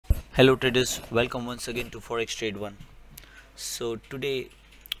Hello traders, welcome once again to Forex Trade 1. So today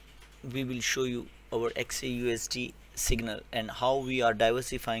we will show you our XAUUSD signal and how we are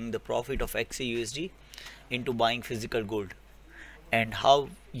diversifying the profit of XAUUSD into buying physical gold, and how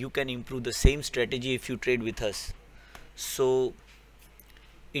you can improve the same strategy if you trade with us. So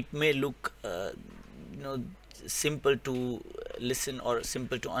it may look simple to listen or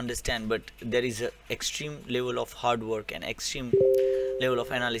simple to understand, but there is a extreme level of hard work and extreme level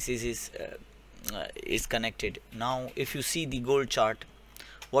of analysis is connected. Now if you see the gold chart,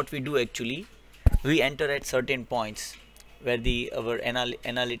 what we do actually, we enter at certain points where our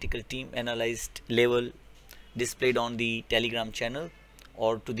analytical team analyzed level displayed on the Telegram channel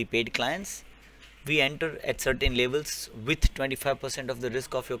or to the paid clients. We enter at certain levels with 25% of the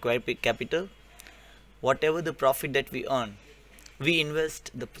risk of your capital. Whatever the profit that we earn, we invest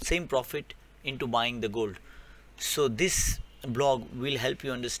the same profit into buying the gold. So this blog will help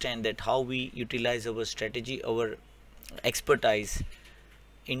you understand that how we utilize our strategy, our expertise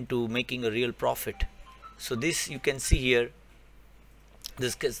into making a real profit. So this you can see here,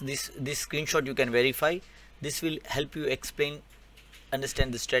 this screenshot you can verify. This will help you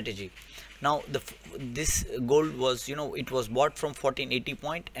understand the strategy. Now this gold was, it was bought from 1480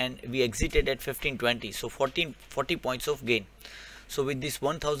 point and we exited at 1520, so 40 points of gain. So with this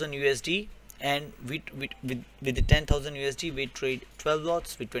 1000 USD and with the 10,000 USD, we trade 12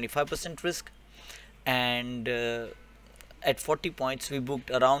 lots with 25% risk, and at 40 points we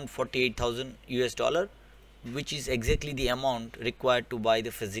booked around 48,000 US dollar, which is exactly the amount required to buy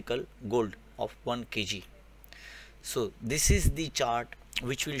the physical gold of 1 kg. So this is the chart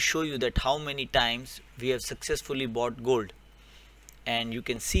which will show you that how many times we have successfully bought gold. And you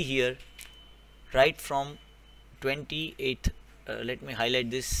can see here right from 28th, let me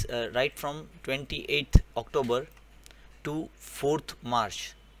highlight this, right from 28th October to 4th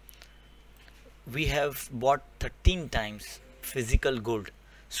March, we have bought 13 times physical gold.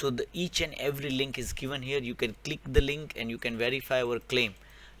 So each and every link is given here. You can click the link and you can verify our claim.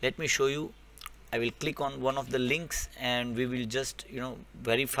 Let me show you. I will click on one of the links and we will just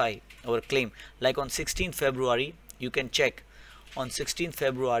verify our claim. Like on 16th February, you can check. On 16th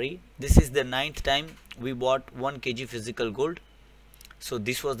February, this is the 9th time we bought 1 kg physical gold. So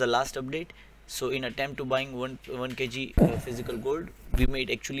this was the last update. So in attempt to buying 1 kg physical gold, we made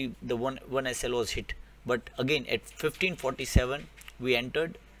actually the one SL was hit. But again at 1547 we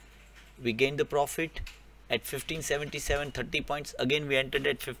entered, we gained the profit. At 1577, 30 points, again we entered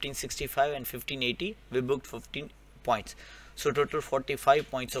at 1565 and 1580, we booked 15 points. So total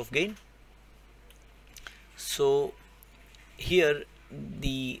 45 points of gain. So here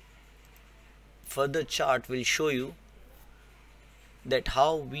the further chart will show you that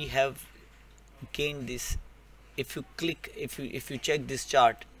how we have gained this. If you click, if you check this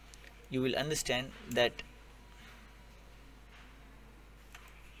chart, you will understand that.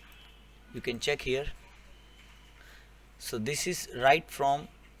 You can check here. So this is right from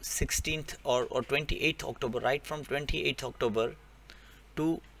 16th or 28th October, right from 28th October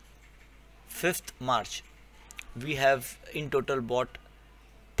to 5th March, we have in total bought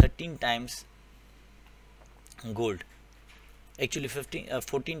 13 times gold. Actually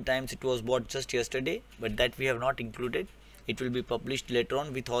 14 times it was bought just yesterday, but that we have not included. It will be published later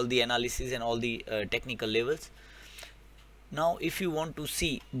on with all the analysis and all the technical levels. Now if you want to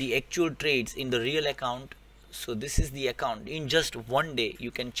see the actual trades in the real account, so this is the account. In just one day,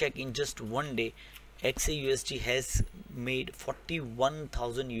 you can check, in just one day XAUUSD has made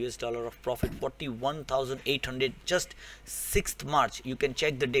 41,000 US dollar of profit, 41,800. Just 6th March, you can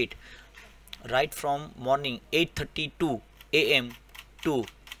check the date, right from morning 8:32 AM to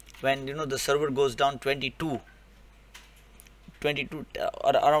when the server goes down 22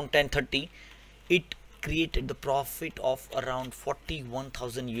 around 10:30, it created the profit of around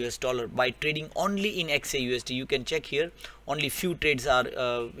 41,000 US dollar by trading only in XAUUSD. You can check here, only few trades are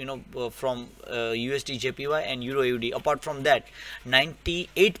from USD JPY and Euro AUD. Apart from that,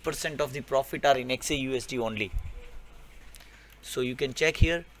 98% of the profit are in XAUUSD only. So you can check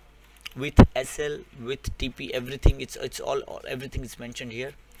here with SL, with TP, everything. It's all everything is mentioned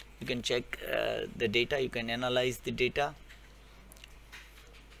here. You can check the data, you can analyze the data.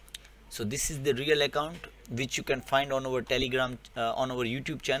 So this is the real account which you can find on our Telegram, on our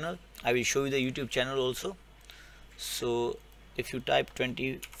YouTube channel. I will show you the YouTube channel also. So if you type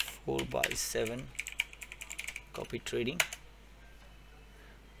 24/7 copy trading,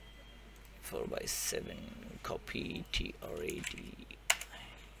 4/7 copy TRAD.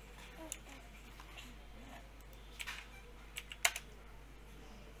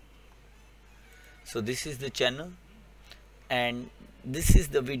 So this is the channel, and this is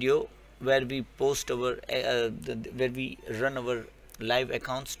the video where we post our where we run our live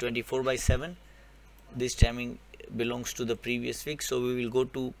accounts 24/7. This timing belongs to the previous week, so we will go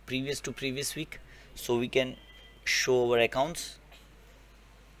to previous week so we can show our accounts.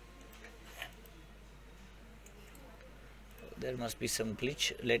 There must be some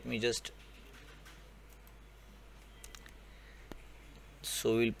glitch. Let me just,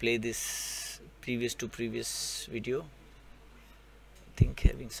 so we'll play this previous video. I think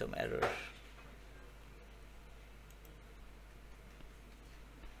having some error.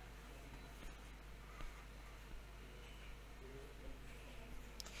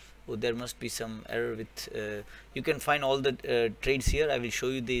 Oh, there must be some error with you can find all the trades here. I will show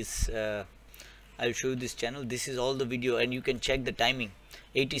you this I'll show you this channel. This is all the video, and you can check the timing: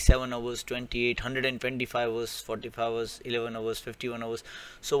 87 hours, 28, 125 hours, 45 hours, 11 hours, 51 hours.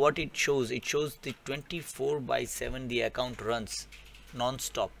 So what it shows the 24/7 the account runs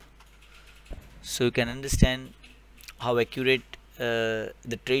non-stop, so you can understand how accurate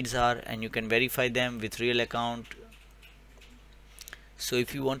the trades are, and you can verify them with real account. So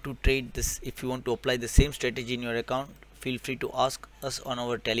if you want to trade this, if you want to apply the same strategy in your account, feel free to ask us on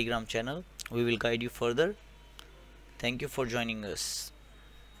our Telegram channel. We will guide you further. Thank you for joining us.